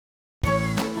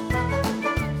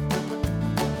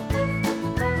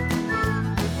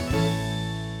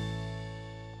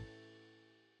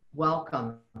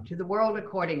welcome to the world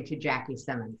according to Jackie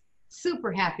Simmons.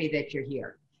 Super happy that you're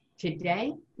here.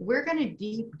 Today, we're going to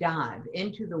deep dive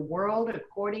into the world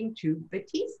according to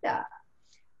Batista.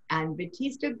 And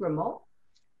Batista Gremaud,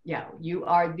 you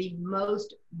are the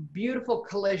most beautiful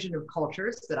collision of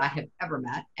cultures that I have ever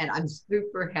met, and I'm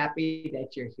super happy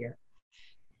that you're here.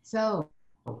 So,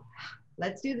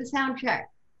 let's do the sound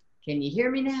check. Can you hear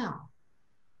me now?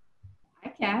 I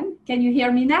can. Can you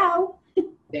hear me now?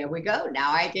 There we go.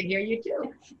 Now I can hear you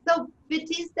too. So,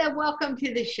 Batista, welcome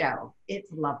to the show.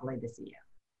 It's lovely to see you.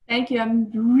 Thank you.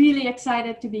 I'm really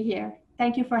excited to be here.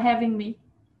 Thank you for having me.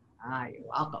 You're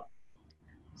welcome.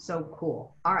 So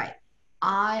cool. All right.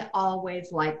 I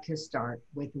always like to start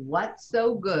with what's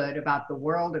so good about the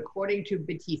world according to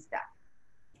Batista.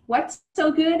 What's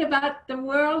so good about the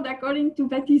world according to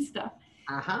Batista?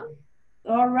 Uh-huh.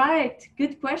 All right.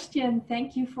 Good question.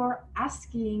 Thank you for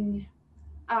asking.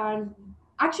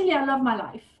 Actually, I love my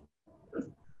life.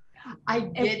 I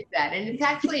get that. And it's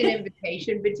actually an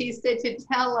invitation, Batista, to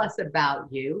tell us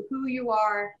about you, who you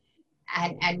are,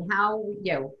 and how,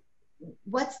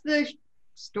 what's the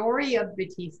story of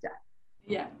Batista?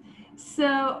 Yeah.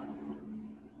 So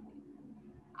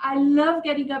I love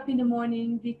getting up in the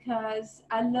morning because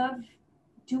I love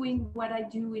doing what I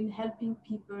do in helping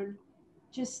people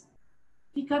just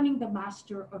becoming the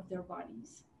master of their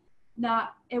bodies. Now,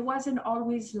 it wasn't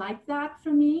always like that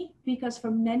for me because for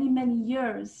many, many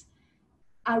years,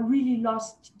 I really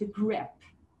lost the grip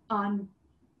on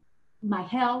my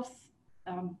health,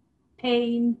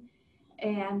 pain,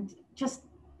 and just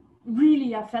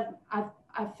really I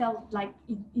felt like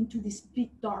into this big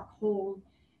dark hole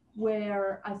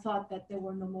where I thought that there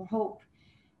were no more hope.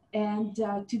 And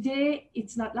today,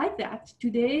 it's not like that.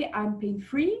 Today, I'm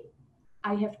pain-free.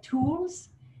 I have tools.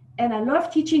 And I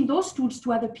love teaching those tools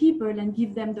to other people and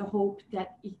give them the hope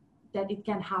that it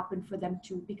can happen for them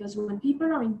too. Because when people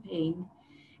are in pain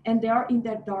and they are in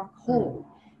that dark hole,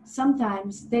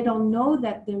 sometimes they don't know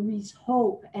that there is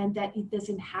hope and that it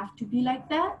doesn't have to be like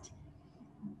that.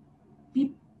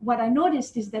 What I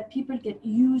noticed is that people get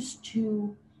used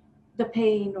to the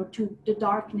pain or to the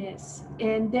darkness,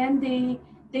 and then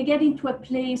they get into a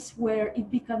place where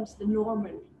it becomes the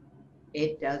normal.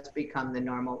 It does become the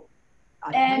normal.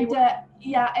 And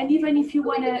and even if you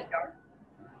want to,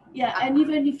 and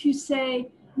even if you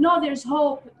say, no, there's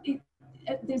hope,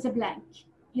 there's a blank,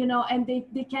 and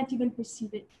they can't even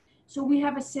perceive it. So we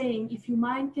have a saying, if your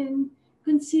mind can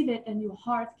conceive it and your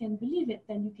heart can believe it,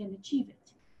 then you can achieve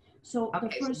it. So,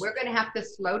 so we're going to have to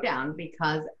slow down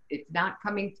because it's not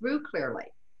coming through clearly.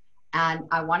 And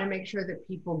I want to make sure that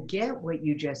people get what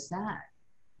you just said.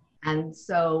 And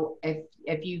so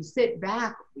if you sit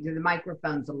back, the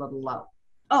microphone's a little low.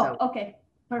 Oh, so, okay.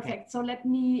 Perfect. Okay. So let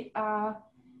me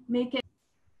make it.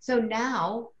 So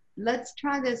now let's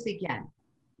try this again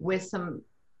with some,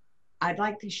 I'd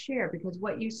like to share, because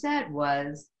what you said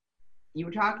was, you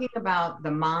were talking about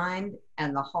the mind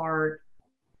and the heart,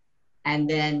 and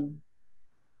then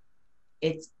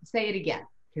say it again,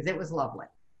 because it was lovely.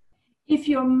 If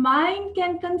your mind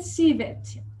can conceive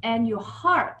it and your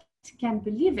heart can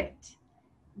believe it,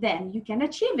 then you can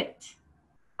achieve it.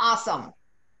 Awesome.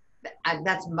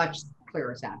 That's much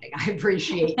clearer sounding. I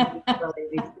appreciate you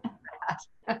really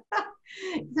that.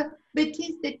 So,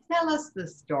 Batista, tell us the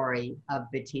story of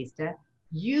Batista.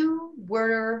 You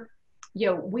were,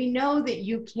 we know that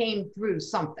you came through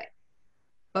something,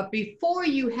 but before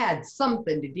you had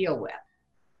something to deal with,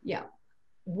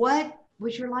 what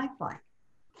was your life like?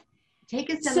 Take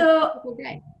us in a typical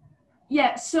day.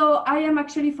 Yeah, so I am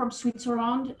actually from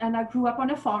Switzerland and I grew up on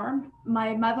a farm.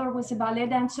 My mother was a ballet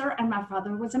dancer and my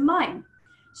father was a mime.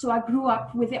 So I grew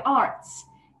up with the arts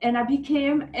and I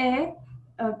became a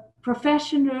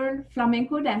professional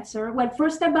flamenco dancer. Well,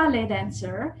 first a ballet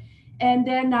dancer, and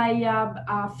then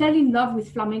I fell in love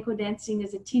with flamenco dancing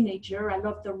as a teenager. I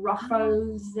loved the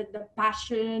ruffles, the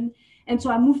passion. And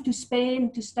so I moved to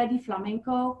Spain to study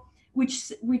flamenco,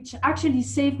 which actually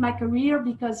saved my career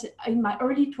because in my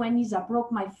early 20s, I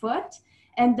broke my foot,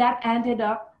 and that ended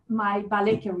up my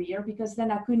ballet career because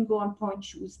then I couldn't go on pointe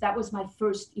shoes. That was my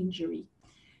first injury.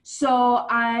 So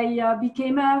I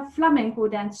became a flamenco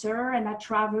dancer and I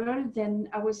traveled and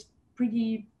I was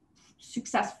pretty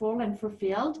successful and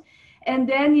fulfilled. And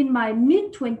then in my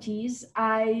mid-20s,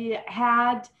 I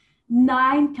had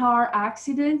 9 car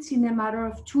accidents in a matter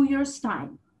of 2 years'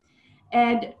 time.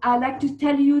 And I like to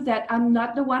tell you that I'm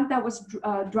not the one that was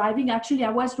driving. Actually,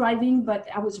 I was driving, but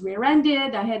I was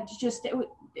rear-ended. I had just,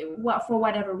 for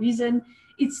whatever reason,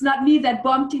 it's not me that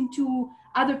bumped into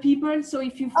other people. So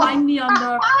if you find me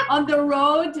on the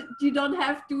road, you don't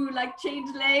have to like change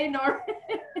lane or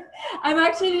I'm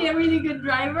actually a really good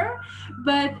driver.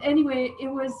 But anyway, it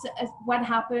was what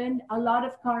happened, a lot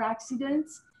of car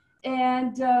accidents,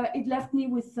 and it left me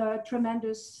with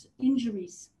tremendous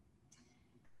injuries.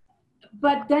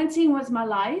 But dancing was my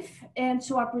life, and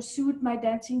so I pursued my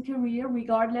dancing career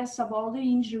regardless of all the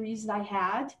injuries I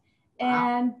had.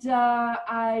 Wow. And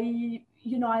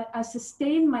I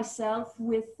sustained myself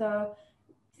with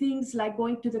things like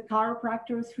going to the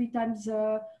chiropractor 3 times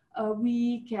a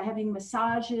week, having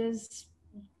massages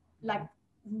like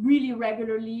really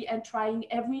regularly, and trying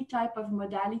every type of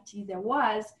modality there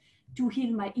was to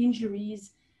heal my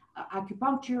injuries.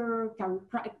 Acupuncture,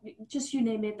 just you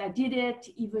name it, I did it.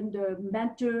 Even the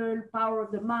mental power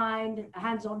of the mind,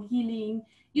 hands-on healing,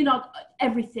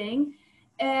 everything.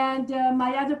 And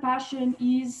my other passion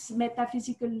is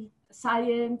metaphysical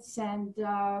science and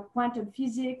quantum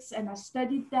physics, and I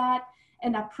studied that,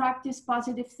 and I practiced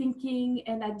positive thinking,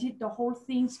 and I did the whole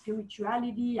thing,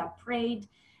 spirituality, I prayed.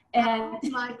 And how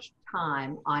much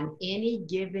time on any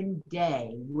given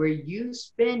day were you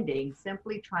spending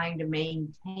simply trying to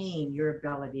maintain your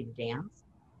ability to dance?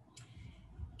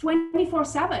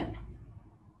 24/7.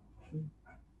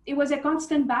 It was a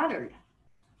constant battle.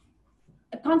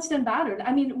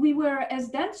 I mean, we were, as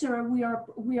dancer, we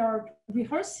are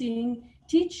rehearsing,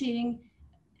 teaching,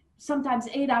 sometimes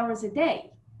 8 hours a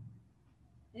day.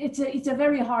 It's a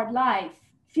very hard life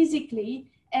physically.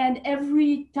 And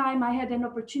every time I had an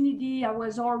opportunity, I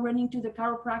was all running to the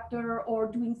chiropractor or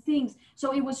doing things.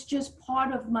 So it was just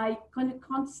part of my kind of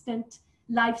constant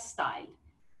lifestyle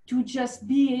to just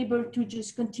be able to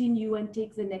just continue and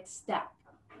take the next step.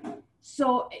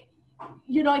 So,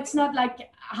 it's not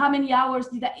like how many hours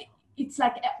did I, it's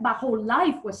like my whole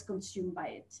life was consumed by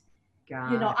it.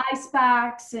 Ice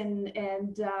packs and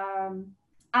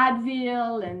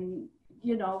Advil and,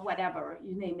 whatever,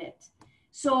 you name it.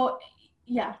 So,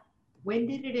 yeah. When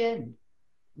did it end?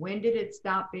 When did it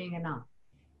stop being enough?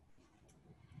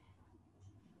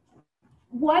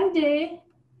 One day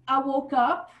I woke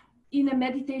up in a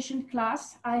meditation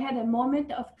class. I had a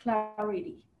moment of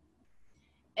clarity.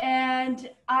 And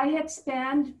I had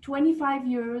spent 25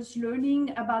 years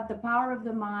learning about the power of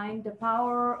the mind, the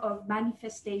power of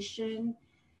manifestation,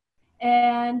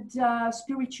 and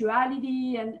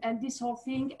spirituality, and this whole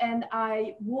thing. And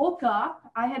I woke up,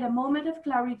 I had a moment of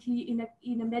clarity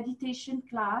in a meditation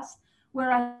class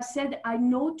where I said, I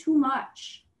know too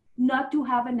much not to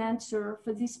have an answer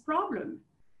for this problem.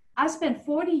 I spent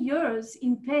 40 years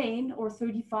in pain, or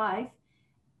 35,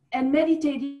 and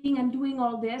meditating and doing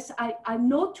all this. I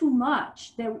know too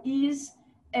much. There is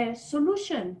a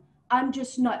solution. I'm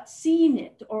just not seeing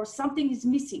it, or something is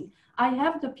missing. I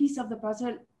have the piece of the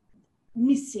puzzle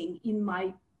missing in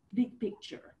my big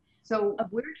picture. So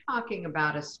we're talking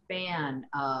about a span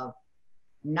of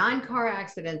 9 car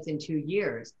accidents in 2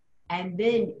 years, and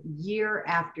then year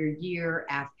after year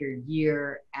after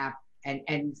year after,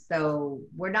 and so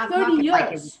we're not talking years.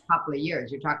 like a couple of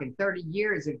years. You're talking 30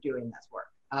 years of doing this work,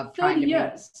 of 30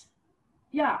 years.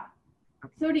 Yeah,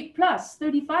 30 plus,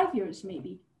 35 years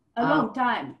maybe, a long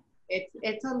time.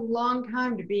 It's a long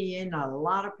time to be in a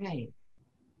lot of pain.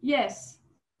 Yes.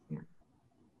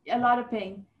 A lot of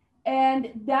pain. And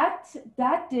that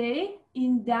day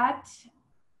in that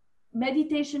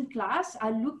meditation class,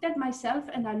 I looked at myself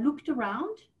and I looked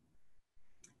around,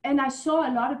 and I saw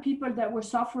a lot of people that were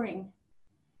suffering.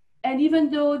 And even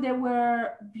though they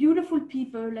were beautiful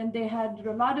people and they had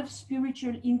a lot of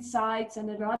spiritual insights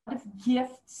and a lot of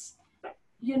gifts,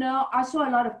 I saw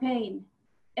a lot of pain.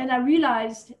 And I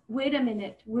realized, wait a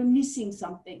minute, we're missing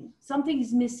something. Something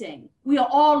is missing. We are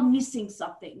all missing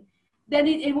something. Then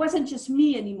it wasn't just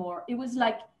me anymore. It was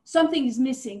like something is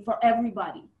missing for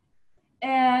everybody.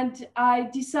 And I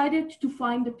decided to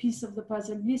find the piece of the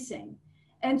puzzle missing.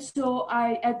 And so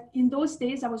in those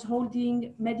days, I was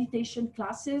holding meditation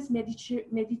classes,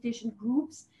 meditation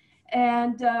groups.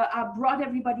 And I brought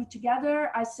everybody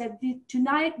together. I said,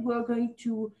 tonight we're going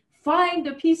to find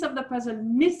the piece of the puzzle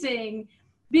missing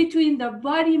between the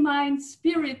body, mind,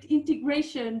 spirit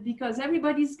integration, because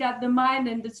everybody's got the mind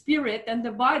and the spirit, and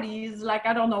the body is like,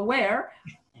 I don't know where.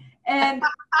 And,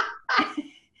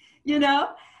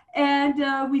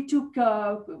 and we took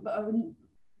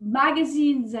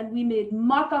magazines, and we made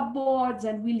mock-up boards,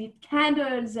 and we lit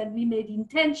candles, and we made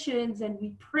intentions, and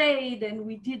we prayed, and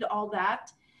we did all that.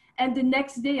 And the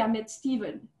next day I met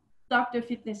Steven, Dr.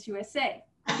 Fitness USA,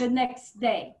 the next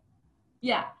day.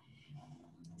 Yeah.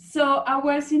 So I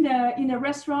was in a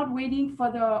restaurant waiting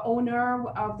for the owner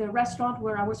of the restaurant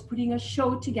where I was putting a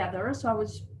show together. So I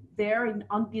was there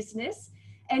on business,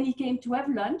 and he came to have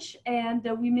lunch, and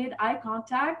we made eye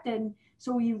contact, and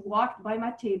So he walked by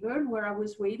my table where I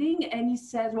was waiting, and he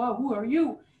says, well, who are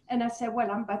you? And I said,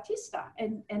 well, I'm Batista.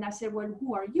 And I said, well,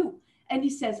 who are you? And he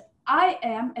says, I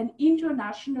am an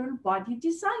international body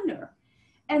designer.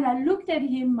 And I looked at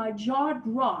him, my jaw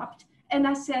dropped, and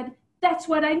I said, that's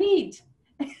what I need.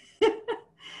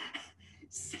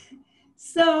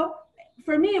 So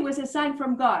for me, it was a sign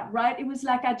from God, right? It was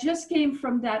like I just came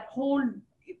from that whole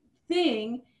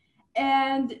thing.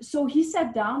 And so he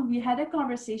sat down, we had a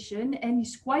conversation, and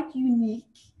he's quite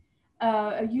unique,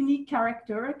 a unique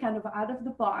character, kind of out of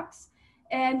the box.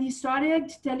 And he started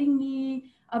telling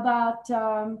me about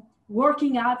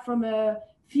working out from a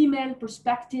female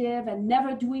perspective and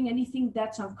never doing anything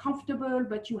that's uncomfortable,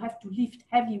 but you have to lift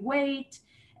heavy weight.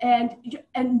 And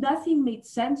nothing made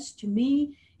sense to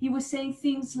me. He was saying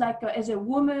things like, as a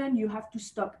woman, you have to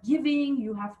stop giving,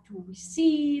 you have to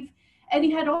receive. And he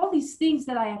had all these things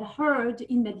that I had heard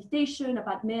in meditation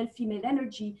about male, female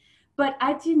energy, but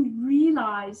I didn't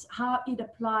realize how it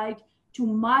applied to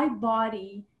my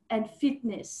body and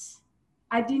fitness.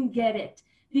 I didn't get it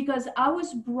because I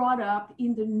was brought up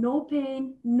in the no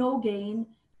pain, no gain.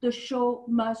 The show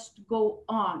must go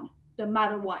on, no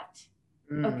matter what.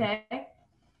 Okay?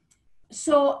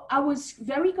 So I was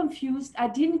very confused. I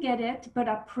didn't get it, but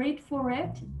I prayed for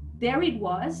it. There it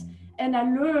was. And I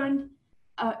learned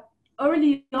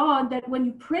early on that when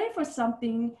you pray for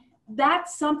something, that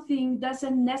something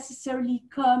doesn't necessarily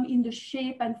come in the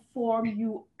shape and form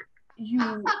you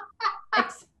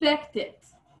expect it.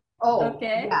 Oh,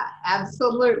 okay. Yeah,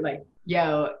 absolutely.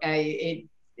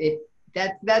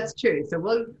 That's true. So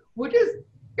we'll just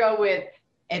go with,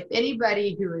 if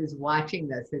anybody who is watching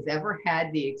this has ever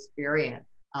had the experience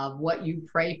of what you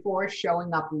pray for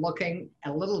showing up looking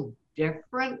a little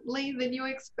differently than you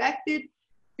expected,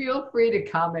 feel free to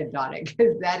comment on it,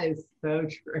 because that is so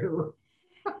true.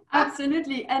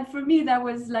 Absolutely. And for me, that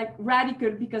was like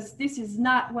radical, because this is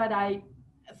not what I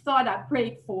thought I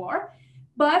prayed for.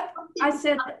 But I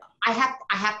said, I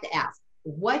have to ask,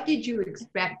 what did you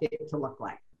expect it to look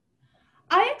like?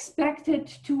 I expected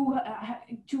to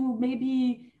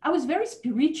maybe, I was very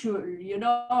spiritual,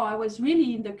 I was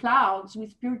really in the clouds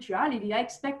with spirituality. I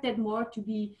expected more to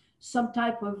be some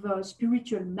type of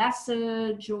spiritual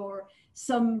message or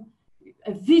some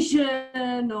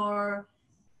vision, or,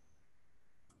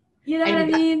 you know what I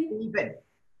mean? Steven.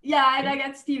 Yeah, and I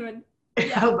got Steven.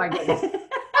 Yeah. Oh my goodness.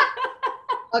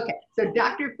 Okay, so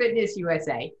Dr. Fitness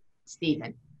USA,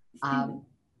 Steven,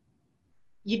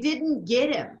 you didn't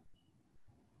get him.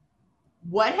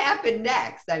 What happened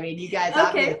next? I mean, you guys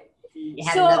obviously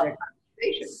had another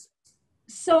conversation.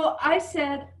 So I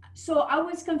said, so I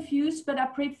was confused, but I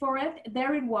prayed for it.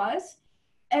 There it was.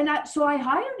 And so I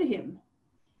hired him.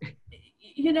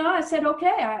 I said,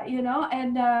 okay,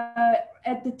 and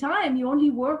at the time, he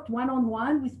only worked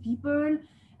one-on-one with people.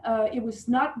 It was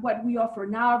not what we offer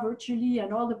now virtually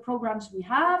and all the programs we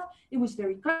have. It was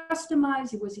very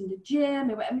customized. It was in the gym.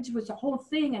 It was a whole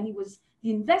thing. And the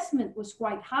investment was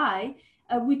quite high,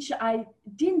 which I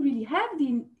didn't really have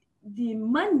the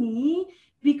money,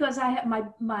 because I had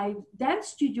my dance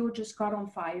studio just caught on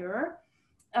fire.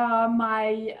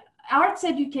 My arts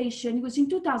education, it was in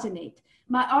 2008.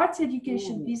 My arts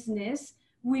education business,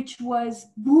 which was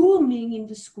booming in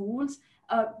the schools,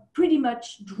 pretty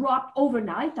much dropped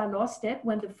overnight. I lost it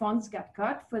when the funds got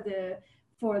cut for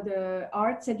the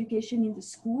arts education in the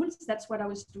schools. That's what I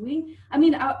was doing. I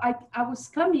mean, I was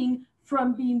coming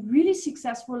from being really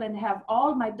successful and have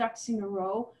all my ducks in a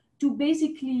row to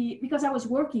basically, because I was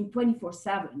working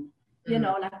 24/7,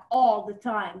 like all the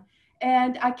time.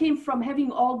 And I came from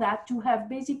having all that to have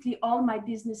basically all my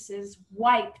businesses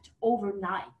wiped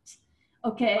overnight.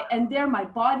 Okay. And there my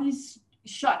body's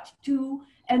shut too.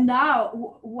 And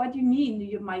now, what do you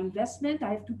mean? My investment,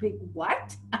 I have to pay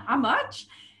what? How much?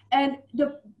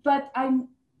 But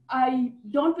I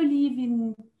don't believe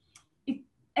in it.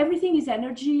 Everything is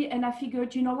energy. And I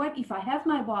figured, you know what? If I have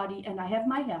my body and I have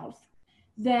my health,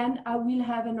 then I will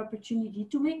have an opportunity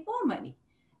to make more money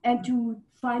and to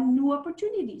find new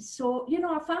opportunities. So,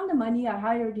 I found the money, I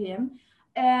hired him.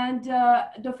 And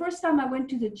the first time I went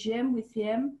to the gym with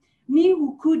him, me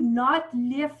who could not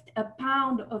lift a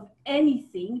pound of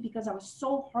anything because I was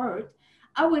so hurt,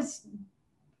 I was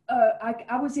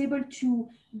able to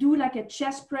do like a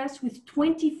chest press with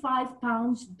 25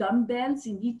 pounds dumbbells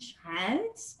in each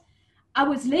hands. I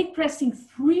was leg pressing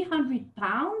 300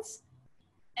 pounds.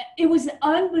 It was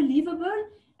unbelievable.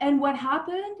 And what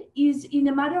happened is, in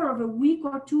a matter of a week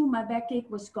or two, my backache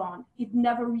was gone. It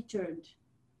never returned.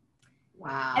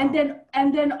 Wow.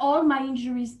 And then all my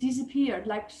injuries disappeared.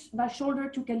 Like my shoulder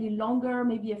took a little longer,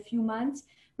 maybe a few months,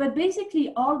 but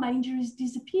basically all my injuries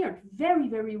disappeared very,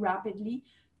 very rapidly.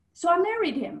 So I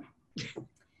married him.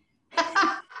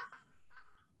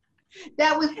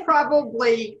 That was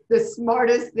probably the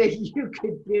smartest thing you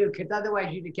could do, because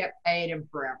otherwise you'd have kept paying him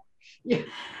forever. Yeah.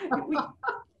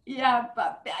 Yeah,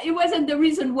 but it wasn't the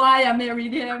reason why I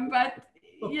married him, but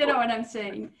you know what I'm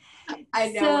saying. I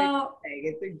know So, what you're saying.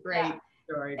 It's a great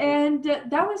story. And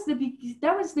that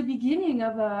was the beginning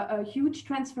of a huge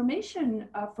transformation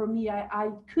for me. I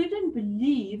couldn't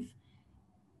believe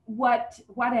what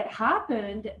had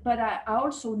happened, but I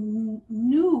also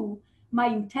knew my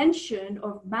intention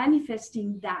of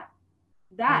manifesting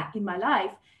that in my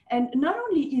life. And not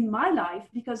only in my life,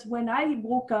 because when I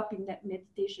woke up in that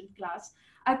meditation class,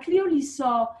 I clearly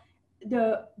saw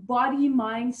the body,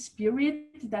 mind,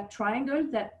 spirit, that triangle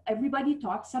that everybody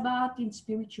talks about in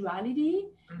spirituality,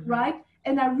 right?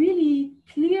 And I really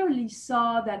clearly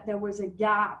saw that there was a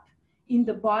gap in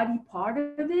the body part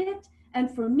of it. And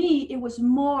for me, it was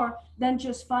more than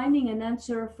just finding an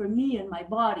answer for me and my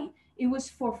body. It was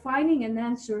for finding an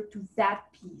answer to that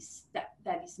piece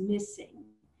that is missing,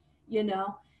 you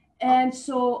know? And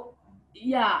so,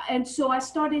 and so I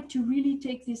started to really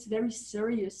take this very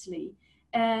seriously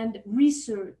and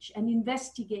research and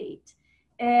investigate.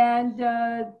 And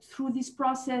through this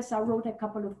process, I wrote a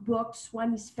couple of books.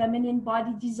 One is Feminine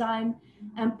Body Design,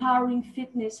 Empowering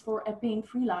Fitness for a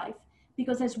Pain-Free Life.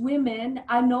 Because as women,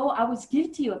 I know I was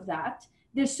guilty of that.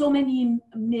 There's so many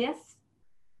myths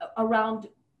around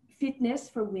fitness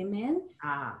for women.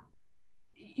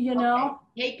 You know?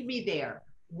 Okay. Take me there.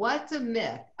 What's a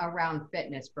myth around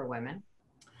fitness for women?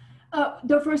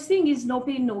 The first thing is no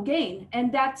pain, no gain.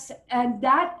 And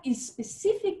that is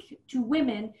specific to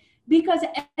women because,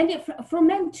 and for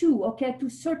men too, okay, to a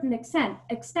certain extent,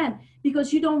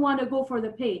 because you don't want to go for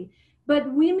the pain. But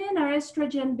women are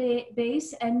estrogen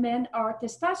based and men are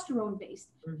testosterone based.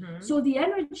 So the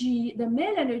energy, the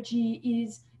male energy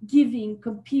is giving,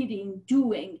 competing,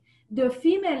 doing. The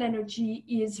female energy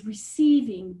is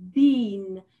receiving,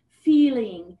 being,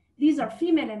 feeling. These are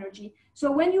female energy.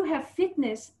 So when you have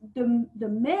fitness, the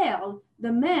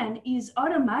man is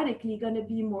automatically going to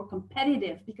be more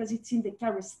competitive because it's in the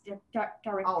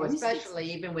characteristics. Oh,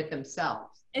 especially even with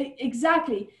themselves.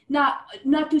 Exactly. Now,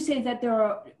 not to say that there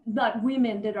are not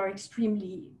women that are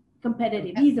extremely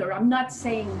competitive either. I'm not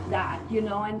saying that, you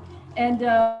know, and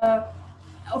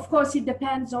of course it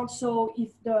depends also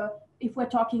if we're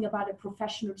talking about a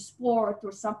professional sport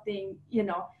or something, you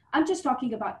know. I'm just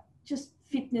talking about just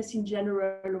fitness in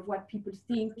general, of what people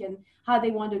think and how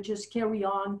they want to just carry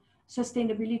on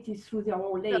sustainability through their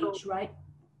old age, right?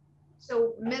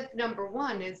 So myth number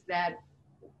one is that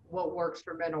what works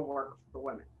for men will work for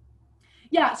women.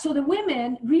 Yeah, so the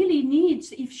women really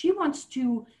needs, if she wants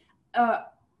to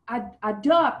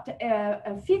adopt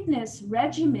a fitness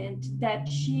regimen that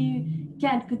she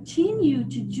can continue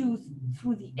to do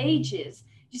through the ages.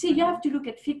 You see, you have to look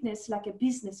at fitness like a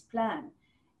business plan.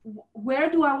 Where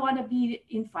do I want to be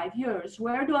in 5 years?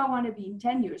 Where do I want to be in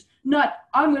 10 years? Not,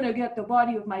 I'm going to get the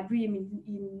body of my dream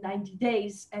in 90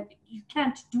 days. And you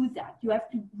can't do that. You have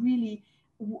to really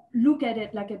look at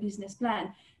it like a business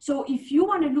plan. So if you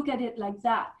want to look at it like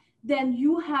that, then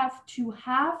you have to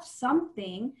have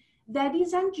something that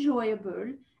is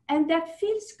enjoyable and that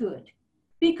feels good.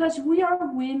 Because we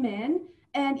are women,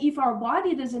 and if our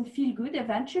body doesn't feel good,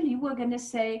 eventually we're going to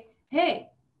say, hey,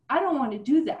 I don't want to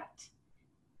do that.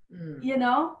 You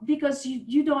know, because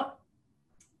you don't,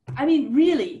 I mean,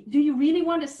 really, do you really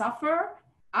want to suffer?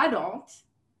 I don't,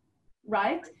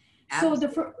 right?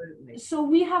 Absolutely. So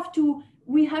we have to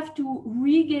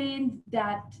regain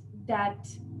that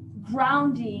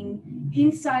grounding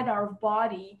inside our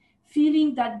body,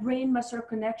 feeling that brain muscle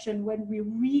connection when we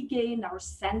regain our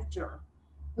center,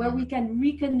 where we can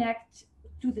reconnect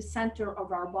to the center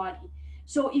of our body.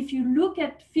 So if you look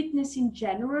at fitness in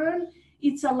general,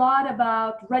 it's a lot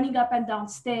about running up and down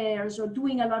stairs or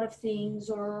doing a lot of things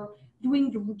or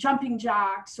doing jumping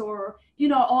jacks or, you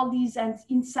know, all these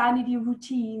insanity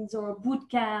routines or boot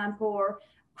camp or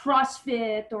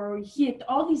CrossFit or HIIT,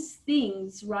 all these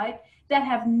things, right, that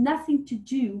have nothing to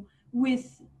do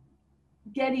with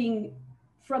getting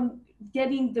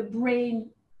the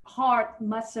brain heart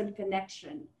muscle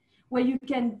connection, where you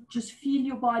can just feel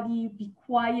your body, be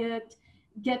quiet,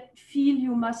 feel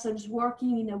your muscles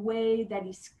working in a way that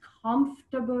is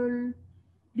comfortable.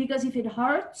 Because if it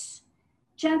hurts,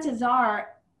 chances are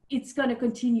it's going to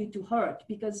continue to hurt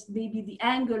because maybe the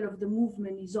angle of the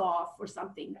movement is off or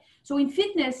something. So in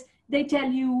fitness, they tell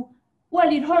you,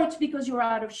 well, it hurts because you're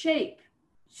out of shape.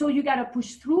 So you got to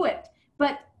push through it.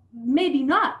 but maybe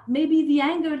not. Maybe the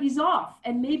angle is off,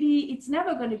 and maybe it's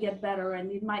never going to get better, and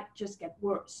it might just get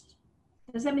worse.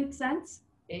 Does that make sense?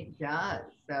 It does.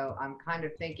 So I'm kind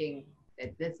of thinking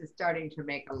that this is starting to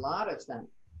make a lot of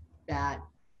sense, that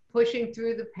pushing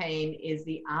through the pain is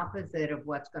the opposite of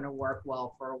what's going to work well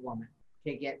for a woman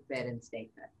to get fit and stay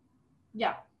fit.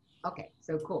 Yeah. Okay,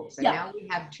 so cool. So Yeah. now we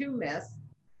have two myths,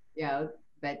 you know,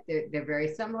 but they're very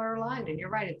similar aligned. And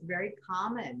you're right, it's very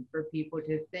common for people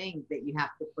to think that you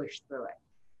have to push through it.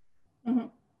 Mm-hmm.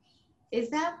 Is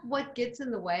that what gets in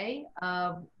the way of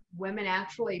women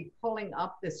actually pulling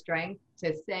up the strength to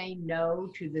say no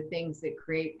to the things that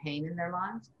create pain in their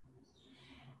lives?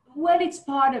 Well, it's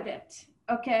part of it,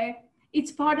 okay?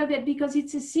 It's part of it because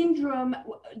it's a syndrome.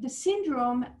 The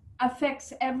syndrome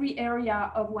affects every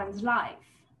area of one's life,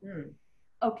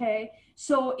 okay?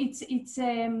 So it's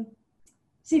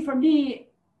see, for me,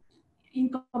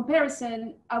 in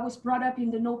comparison, I was brought up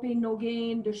in the no pain, no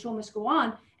gain, the show must go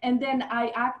on, and then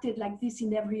I acted like this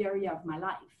in every area of my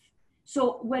life.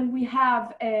 So when we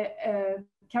have a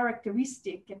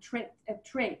characteristic,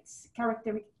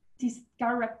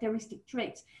 characteristic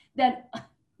traits, then,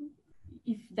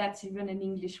 if that's even an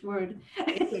English word.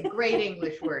 It's a great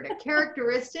English word. A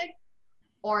characteristic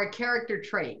or a character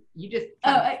trait. You just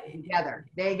put together.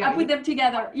 There you go. I put them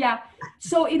together, yeah.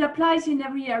 So it applies in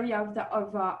every area of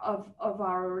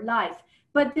our life.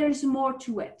 But there's more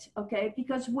to it, okay?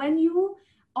 Because when you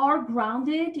are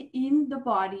grounded in the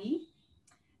body,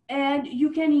 and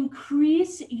you can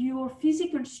increase your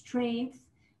physical strength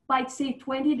by, say,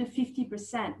 20 to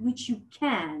 50%, which you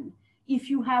can if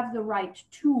you have the right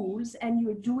tools and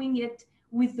you're doing it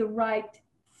with the right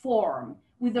form,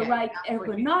 with the right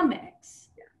ergonomics.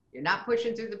 You're not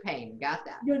pushing through the pain. Got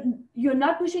that. You're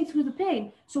not pushing through the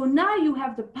pain. So now you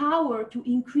have the power to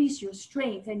increase your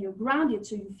strength and you're grounded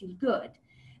so you feel good.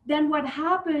 Then what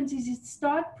happens is it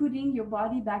starts putting your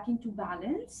body back into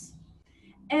balance,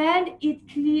 and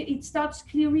it starts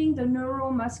clearing the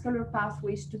neuromuscular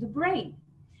pathways to the brain.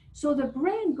 So the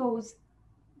brain goes,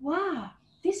 wow,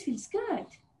 this feels good,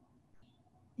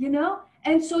 you know?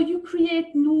 And so you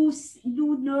create new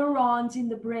neurons in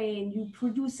the brain. You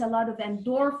produce a lot of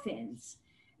endorphins,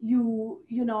 you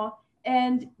know,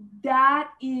 and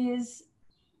that is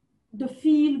the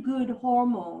feel-good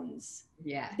hormones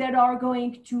that are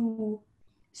going to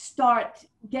start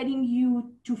getting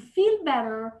you to feel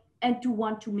better and to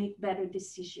want to make better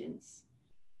decisions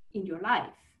in your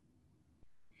life.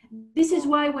 This is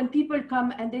why when people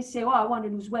come and they say, oh, I want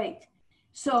to lose weight.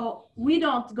 So we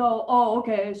don't go, oh,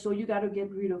 okay, so you got to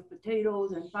get rid of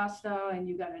potatoes and pasta and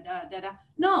you got to da.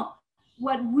 No,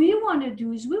 what we want to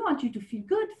do is we want you to feel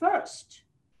good first.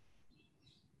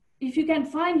 If you can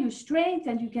find your strength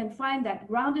and you can find that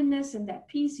groundedness and that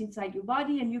peace inside your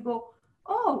body and you go,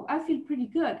 oh, I feel pretty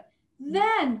good.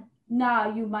 Then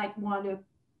now you might want to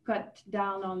cut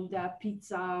down on the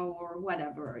pizza or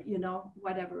whatever, you know,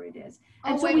 whatever it is.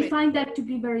 And so we find that to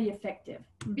be very effective.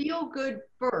 Feel good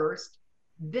first,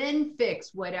 then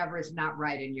fix whatever is not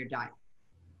right in your diet.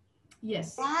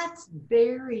 Yes. That's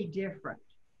very different.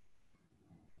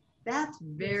 That's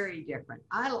very different.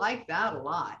 I like that a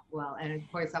lot. Well, and of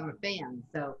course I'm a fan,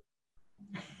 so.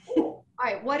 All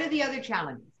right, what are the other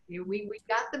challenges? We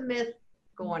got the myth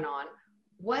going on.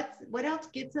 What else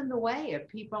gets in the way of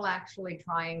people actually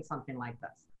trying something like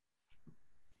this?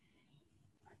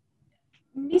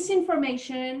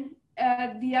 Misinformation.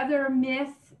 The other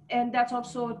myth, and that's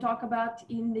also talked about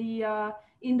in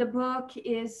the book,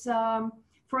 is,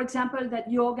 for example,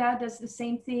 that yoga does the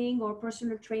same thing or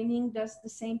personal training does the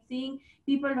same thing.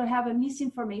 People don't have a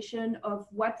misinformation of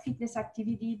what fitness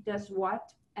activity does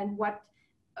what and what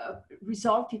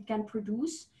result it can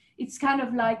produce. It's kind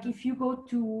of like if you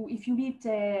meet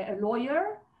a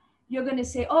lawyer, you're going to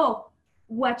say, oh,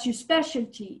 what's your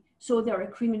specialty? So they're a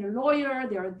criminal lawyer,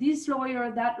 they're this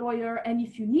lawyer, that lawyer. And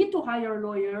if you need to hire a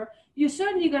lawyer, you're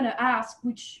certainly going to ask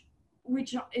which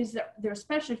is their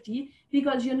specialty,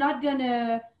 because you're not going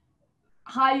to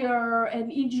hire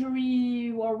an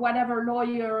injury or whatever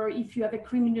lawyer if you have a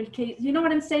criminal case. You know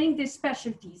what I'm saying? There's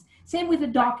specialties. Same with a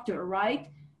doctor, right?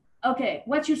 Okay,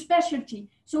 what's your specialty?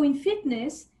 So in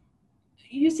fitness,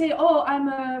 you say, oh, I'm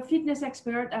a fitness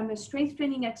expert, I'm a strength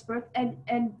training expert,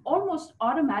 and almost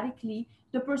automatically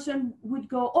the person would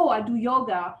go, oh, I do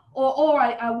yoga, or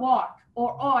I walk,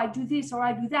 or oh, I do this, or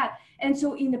I do that. And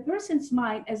so in a person's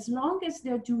mind, as long as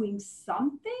they're doing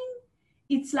something,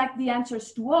 it's like the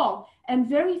answers to all. And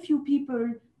very few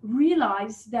people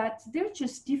realize that they're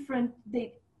just different.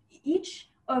 Each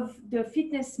of the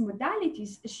fitness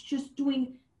modalities is just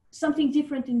doing something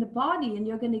different in the body, and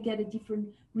you're going to get a different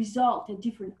result, a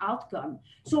different outcome.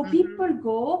 So people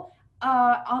go,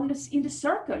 in the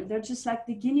circle. They're just like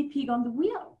the guinea pig on the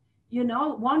wheel, you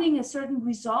know, wanting a certain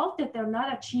result that they're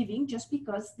not achieving just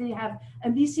because they have a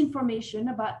misinformation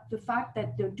about the fact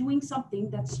that they're doing something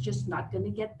that's just not going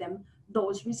to get them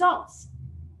those results.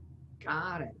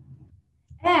 Got it.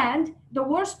 And the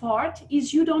worst part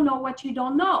is you don't know what you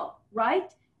don't know,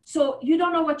 right? So you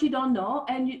don't know what you don't know,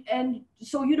 and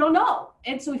so you don't know.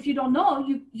 And so if you don't know,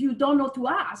 you don't know to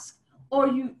ask, or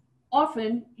you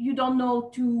don't know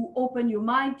to open your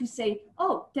mind to say,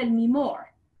 oh, tell me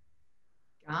more.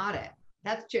 Got it.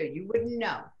 That's true. You wouldn't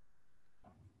know.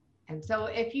 And so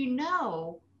if you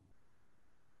know,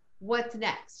 what's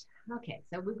next? Okay,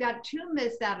 so we've got 2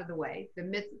 myths out of the way. The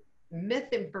myth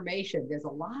information, there's a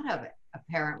lot of it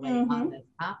apparently on this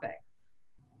topic.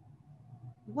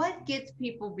 What gets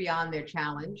people beyond their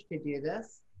challenge to do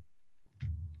this?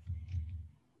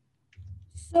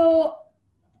 So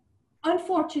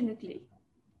unfortunately,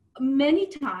 many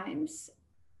times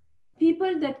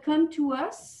people that come to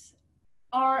us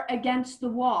are against the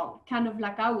wall, kind of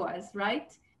like I was,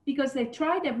 right? Because they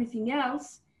tried everything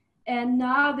else and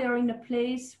now they're in a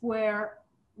place where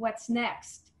what's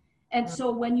next? And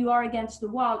so when you are against the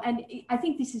wall, and I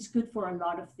think this is good for a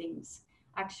lot of things,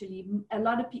 actually, a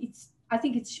lot of people, I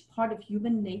think it's part of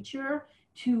human nature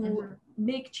to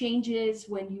make changes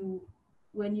when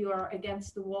you are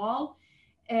against the wall.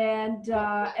 And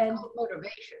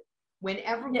motivation. When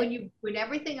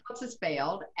everything else has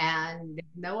failed and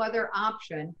there's no other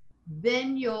option,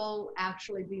 then you'll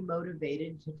actually be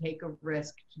motivated to take a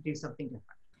risk to do something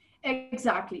different.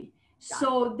 Exactly.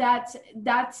 So that's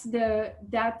the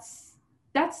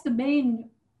main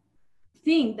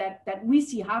thing that we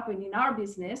see happen in our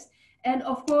business. And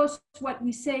of course, what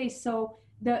we say, so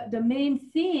the main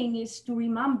thing is to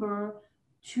remember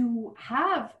to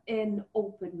have an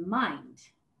open mind,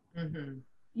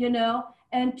 you know,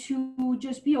 and to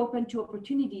just be open to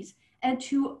opportunities, and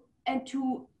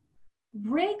to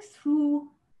break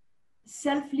through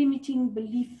self-limiting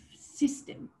belief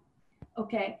system.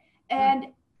 Okay. And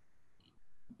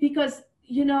because,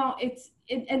 you know,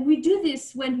 and we do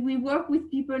this when we work with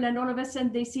people, and all of a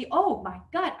sudden they say, oh my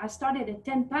God, I started at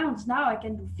 10 pounds. Now I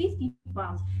can do 50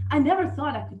 pounds. I never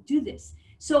thought I could do this.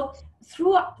 So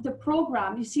throughout the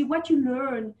program, you see what you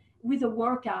learn with a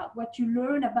workout, what you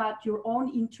learn about your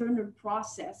own internal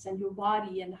process and your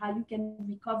body, and how you can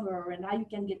recover, and how you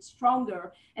can get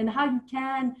stronger, and how you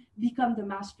can become the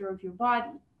master of your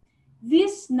body.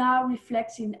 This now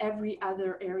reflects in every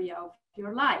other area of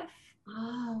your life.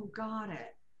 Oh, got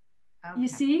it. Okay. You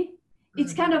see,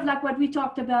 it's kind of like what we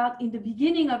talked about in the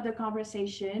beginning of the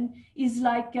conversation, is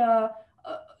like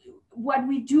what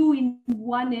we do in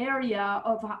one area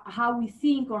of how we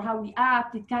think or how we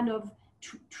act, it kind of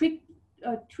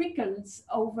trickles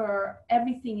over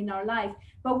everything in our life.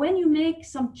 But when you make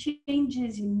some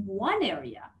changes in one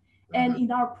area, and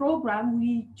in our program,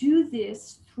 we do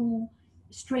this through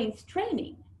strength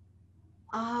training.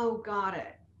 Oh, got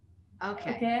it.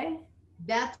 Okay. Okay.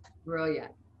 That's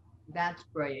brilliant. That's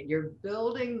brilliant. You're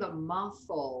building the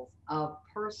muscles of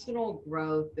personal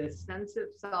growth, this sense of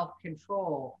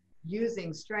self-control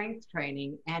using strength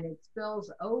training, and it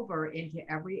spills over into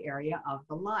every area of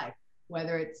the life,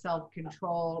 whether it's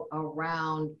self-control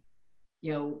around,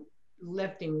 you know,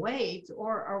 lifting weights,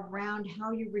 or around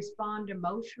how you respond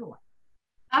emotionally.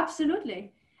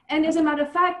 Absolutely. And as a matter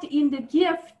of fact, in the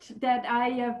gift that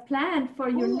I planned for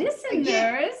your listeners.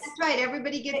 That's right.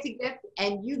 Everybody gets a gift,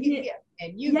 and you get a gift,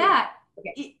 and you get.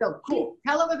 Okay, so cool.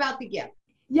 Tell them about the gift.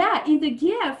 Yeah, in the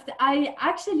gift, I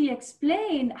actually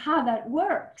explain how that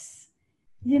works.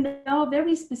 You know,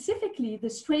 very specifically, the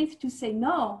strength to say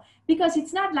no, because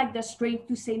it's not like the strength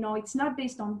to say no. It's not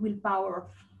based on willpower.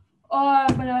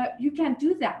 But you can't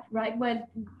do that, right? Well,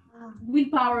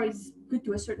 willpower is good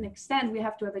to a certain extent. We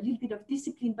have to have a little bit of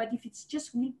discipline, but if it's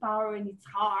just willpower and it's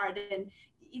hard, and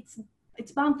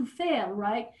it's bound to fail,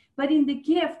 right? But in the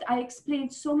gift, I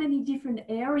explained so many different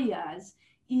areas.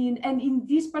 In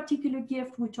this particular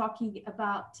gift, we're talking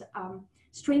about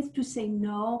strength to say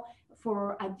no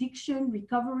for addiction,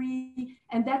 recovery,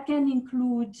 and that can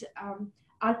include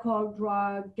alcohol,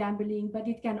 drug, gambling, but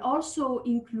it can also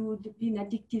include being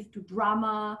addictive to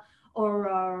drama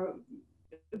or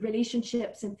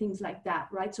relationships and things like that,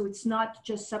 right? So it's not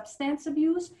just substance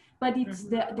abuse, but it's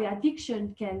the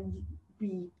addiction can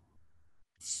be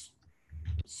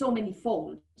so many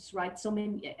folds, right? So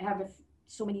many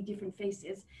different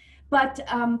faces. But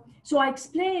so I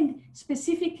explained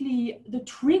specifically the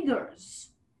triggers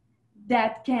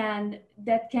that can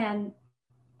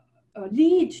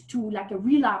lead to like a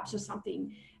relapse or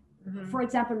something. For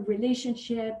example,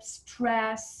 relationships,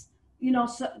 stress, you know,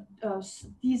 so,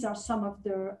 these are some of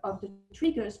the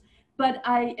triggers, but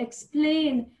I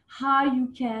explain how you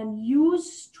can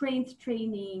use strength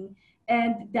training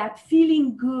and that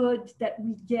feeling good that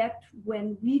we get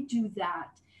when we do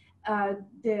that,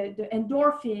 the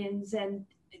endorphins, and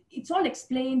it's all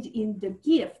explained in the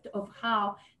gift of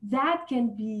how that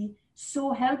can be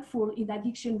so helpful in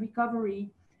addiction recovery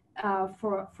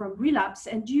from relapse.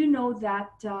 And do you know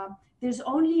that there's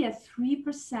only a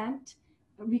 3%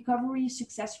 recovery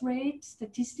success rate,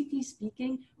 statistically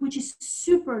speaking, which is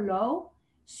super low,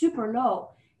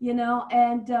 you know.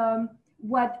 And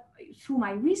what, through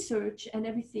my research and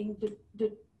everything,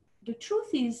 the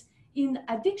truth is, in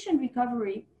addiction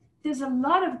recovery, there's a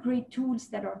lot of great tools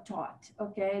that are taught,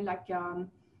 okay, like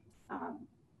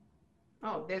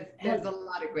oh, there's a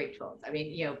lot of great tools. I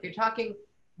mean, you know, if you're talking,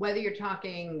 whether you're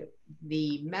talking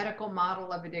the medical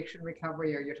model of addiction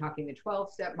recovery or you're talking the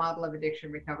 12-step model of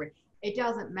addiction recovery, it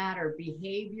doesn't matter.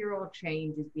 Behavioral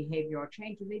change is behavioral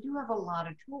change, and they do have a lot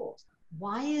of tools.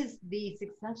 Why is the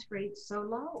success rate so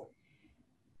low?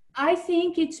 I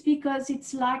think it's because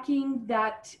it's lacking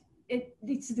that,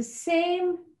 it's the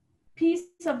same piece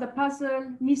of the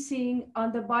puzzle missing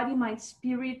on the body, mind,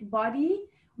 spirit, body,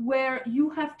 where you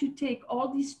have to take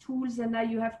all these tools and now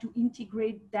you have to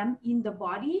integrate them in the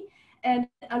body. And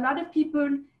a lot of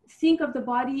people think of the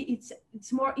body, it's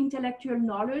more intellectual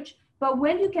knowledge, but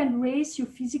when you can raise your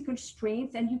physical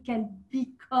strength and you can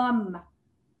become,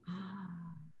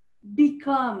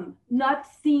 not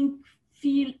think,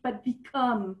 feel, but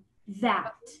become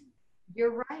that.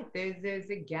 You're right. There's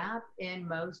a gap in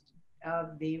most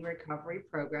of the recovery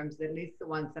programs, at least the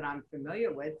ones that I'm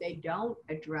familiar with. They don't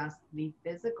address the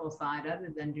physical side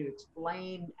other than to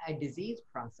explain a disease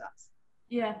process.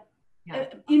 Yeah.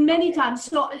 In many times.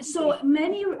 So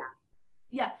many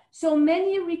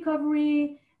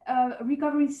recovery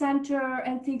center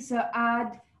and things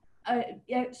add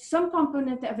some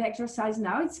component of exercise.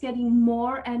 Now it's getting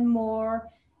more and more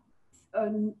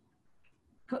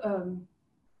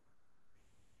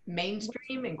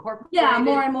mainstream, incorporated. Yeah,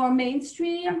 more and more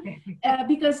mainstream.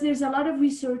 Because there's a lot of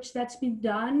research that's been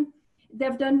done.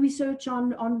 They've done research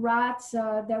on rats.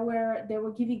 They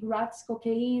were giving rats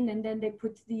cocaine, and then they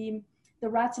put the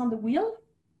rats on the wheel,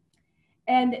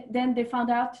 and then they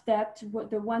found out that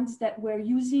the ones that were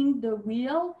using the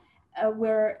wheel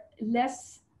were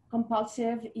less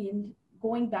compulsive in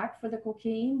going back for the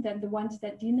cocaine than the ones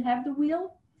that didn't have the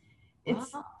wheel.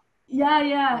 It's wow.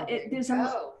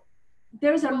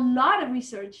 There's a lot of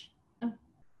research.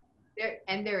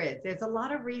 There's a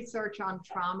lot of research on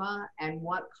trauma and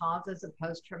what causes a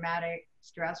post-traumatic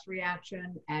stress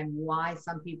reaction and why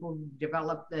some people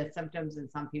develop the symptoms and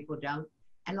some people don't.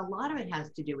 And a lot of it has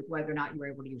to do with whether or not you're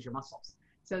able to use your muscles.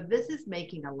 So this is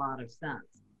making a lot of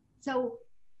sense. So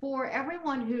for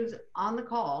everyone who's on the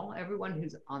call, everyone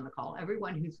who's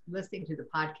listening to the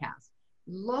podcast,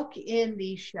 look in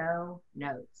the show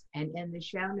notes. And in the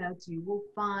show notes, you will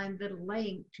find the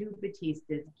link to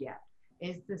Batista's gift.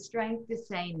 It's the strength to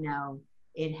say no.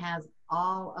 It has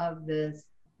all of this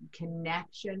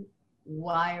connection,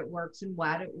 why it works and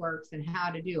what it works and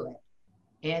how to do it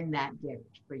in that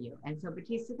gift for you. And so,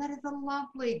 Batista, that is a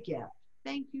lovely gift.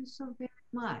 Thank you so very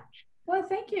much. Well,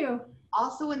 thank you.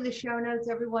 Also in the show notes,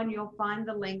 everyone, you'll find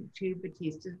the link to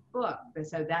Batista's book.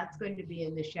 So that's going to be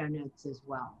in the show notes as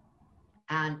well.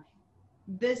 And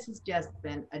this has just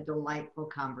been a delightful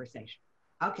conversation.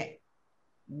 Okay,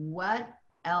 what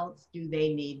else do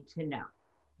they need to know?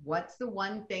 What's the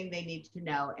one thing they need to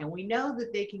know? And we know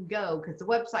that they can go, because the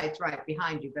website's right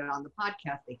behind you, but on the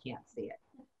podcast, they can't see it.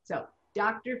 So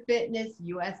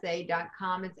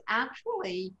drfitnessusa.com. It's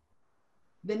actually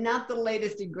not the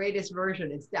latest and greatest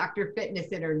version. It's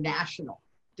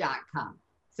drfitnessinternational.com.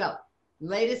 So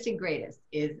latest and greatest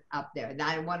is up there. And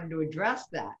I wanted to address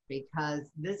that because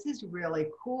this is really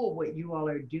cool what you all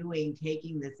are doing,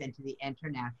 taking this into the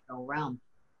international realm.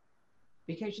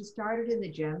 Because you started in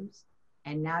the gyms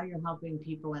and now you're helping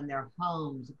people in their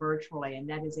homes virtually. And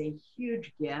that is a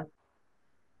huge gift,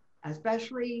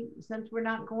 especially since we're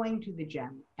not going to the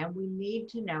gym and we need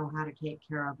to know how to take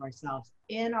care of ourselves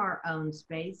in our own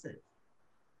spaces.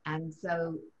 And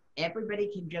so everybody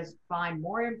can just find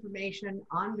more information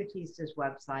on Batista's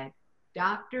website,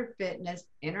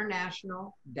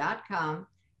 drfitnessinternational.com.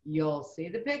 You'll see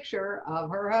the picture of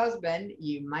her husband.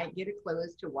 You might get a clue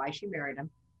as to why she married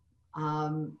him.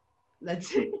 Let's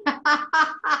see.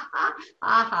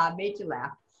 Aha, made you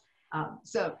laugh.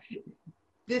 So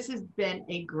this has been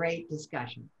a great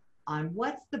discussion on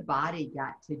what's the body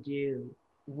got to do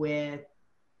with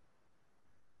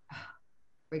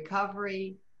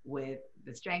recovery, with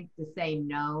the strength to say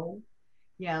no.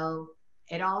 You know,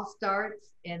 It all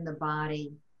starts in the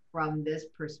body from this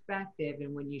perspective.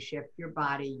 And when you shift your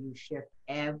body, you shift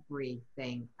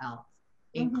everything else,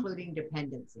 including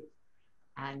dependencies.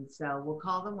 And so we'll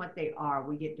call them what they are.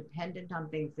 We get dependent on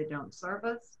things that don't serve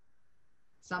us.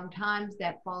 Sometimes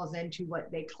that falls into what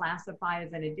they classify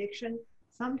as an addiction.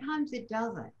 Sometimes it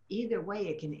doesn't. Either way,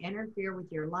 it can interfere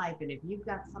with your life. And if you've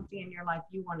got something in your life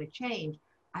you want to change,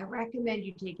 I recommend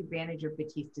you take advantage of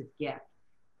Batista's gift.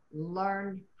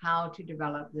 Learn how to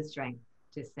develop the strength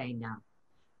to say no.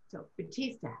 So,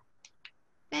 Batista,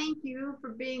 thank you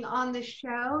for being on the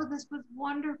show. This was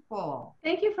wonderful.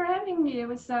 Thank you for having me. It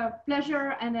was a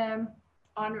pleasure and an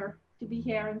honor to be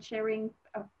here and sharing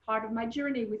a part of my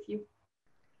journey with you.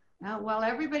 Well,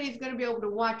 everybody's going to be able to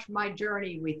watch my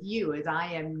journey with you as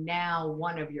I am now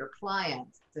one of your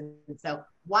clients. And so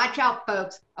watch out,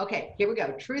 folks. Okay, here we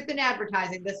go. Truth in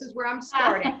advertising. This is where I'm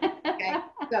starting. Okay,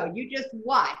 so you just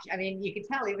watch. I mean, you can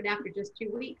tell even after just 2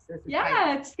 weeks. This is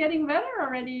it's getting better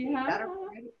already. Huh? Better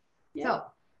already. Yeah. So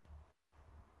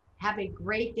have a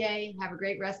great day. Have a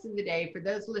great rest of the day. For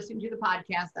those listening to the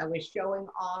podcast, I was showing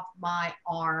off my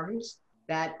arms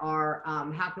that are,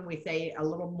 how can we say, a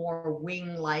little more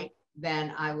wing-like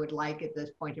than I would like at this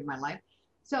point in my life.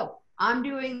 So I'm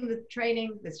doing the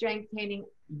training, the strength training.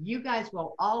 You guys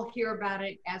will all hear about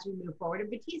it as we move forward. And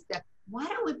Batista, why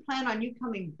don't we plan on you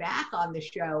coming back on the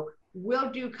show?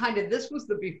 We'll do kind of, this was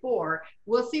the before.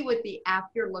 We'll see what the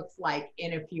after looks like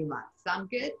in a few months. Sound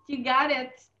good? You got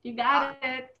it. You got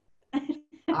it.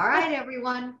 All right,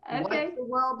 everyone. Okay. What's the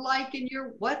world like in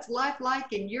your, what's life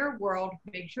like in your world?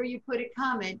 Make sure you put a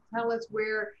comment. Tell us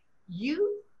where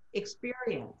you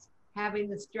experience having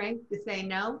the strength to say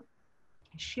no.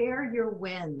 Share your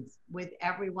wins with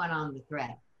everyone on the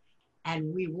thread,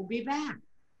 and we will be back.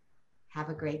 Have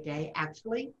a great day.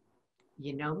 Actually,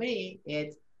 you know me,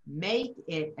 it's make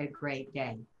it a great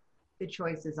day. The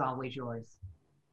choice is always yours.